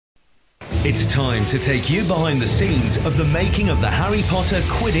It's time to take you behind the scenes of the making of the Harry Potter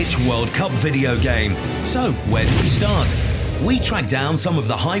Quidditch World Cup video game. So, where do we start? We tracked down some of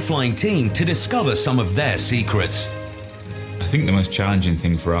the high-flying team to discover some of their secrets. I think the most challenging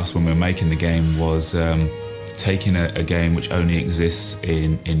thing for us when we were making the game was taking a game which only exists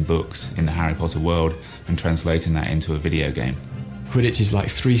in books in the Harry Potter world and translating that into a video game. Quidditch is like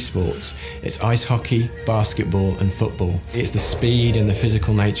three sports. It's ice hockey, basketball and football. It's the speed and the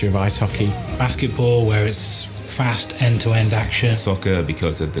physical nature of ice hockey. Basketball, where it's fast end-to-end action. Soccer,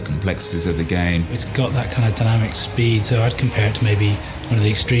 because of the complexities of the game. It's got that kind of dynamic speed, so I'd compare it to maybe one of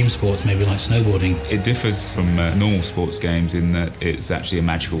the extreme sports, maybe like snowboarding. It differs from normal sports games in that it's actually a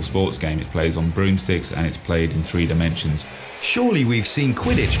magical sports game. It plays on broomsticks and it's played in 3 dimensions. Surely we've seen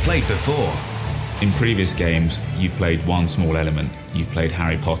Quidditch played before. In previous games, you've played one small element. You've played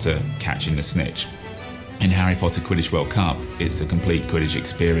Harry Potter catching the snitch. In Harry Potter Quidditch World Cup, it's a complete Quidditch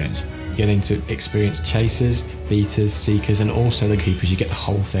experience. You get into experience chasers, beaters, seekers and also the keepers. You get the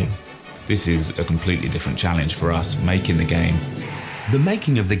whole thing. This is a completely different challenge for us making the game. The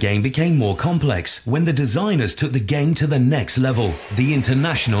making of the game became more complex when the designers took the game to the next level, the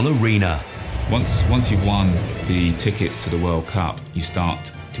international arena. Once you've won the tickets to the World Cup, you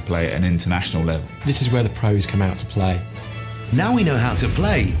start to play at an international level. This is where the pros come out to play. Now we know how to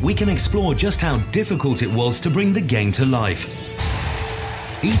play, we can explore just how difficult it was to bring the game to life.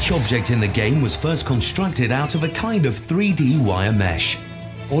 Each object in the game was first constructed out of a kind of 3D wire mesh.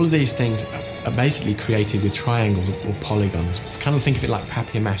 All of these things are basically created with triangles or polygons. Just kind of think of it like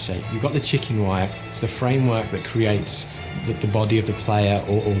papier-mâché. You've got the chicken wire, it's the framework that creates the body of the player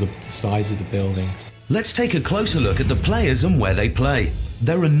or the sides of the building. Let's take a closer look at the players and where they play.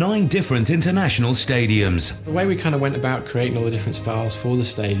 There are 9 different international stadiums. The way we kind of went about creating all the different styles for the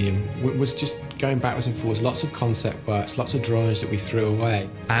stadium was just going backwards and forwards, lots of concept works, lots of drawings that we threw away.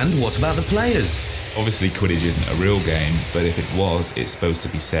 And what about the players? Obviously Quidditch isn't a real game, but if it was, it's supposed to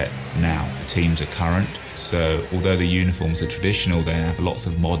be set now. The teams are current, so although the uniforms are traditional, they have lots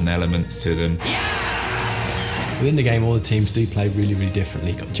of modern elements to them. Within the game, all the teams do play really, really differently.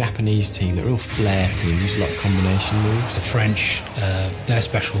 You've got the Japanese team, they're a real flair team, use a lot of combination moves. The French, their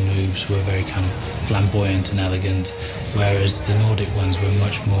special moves were very kind of flamboyant and elegant, whereas the Nordic ones were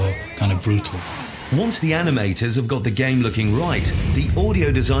much more kind of brutal. Once the animators have got the game looking right, the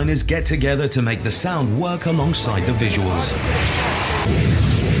audio designers get together to make the sound work alongside the visuals.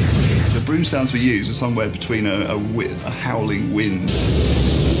 The broom sounds we use are somewhere between a howling wind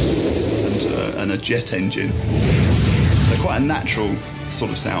and a jet engine. They're quite a natural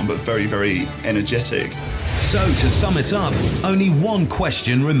sort of sound, but very, very energetic. So, to sum it up, only one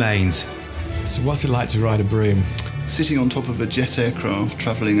question remains. So what's it like to ride a broom? Sitting on top of a jet aircraft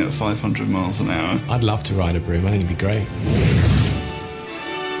travelling at 500 miles an hour. I'd love to ride a broom, I think it'd be great.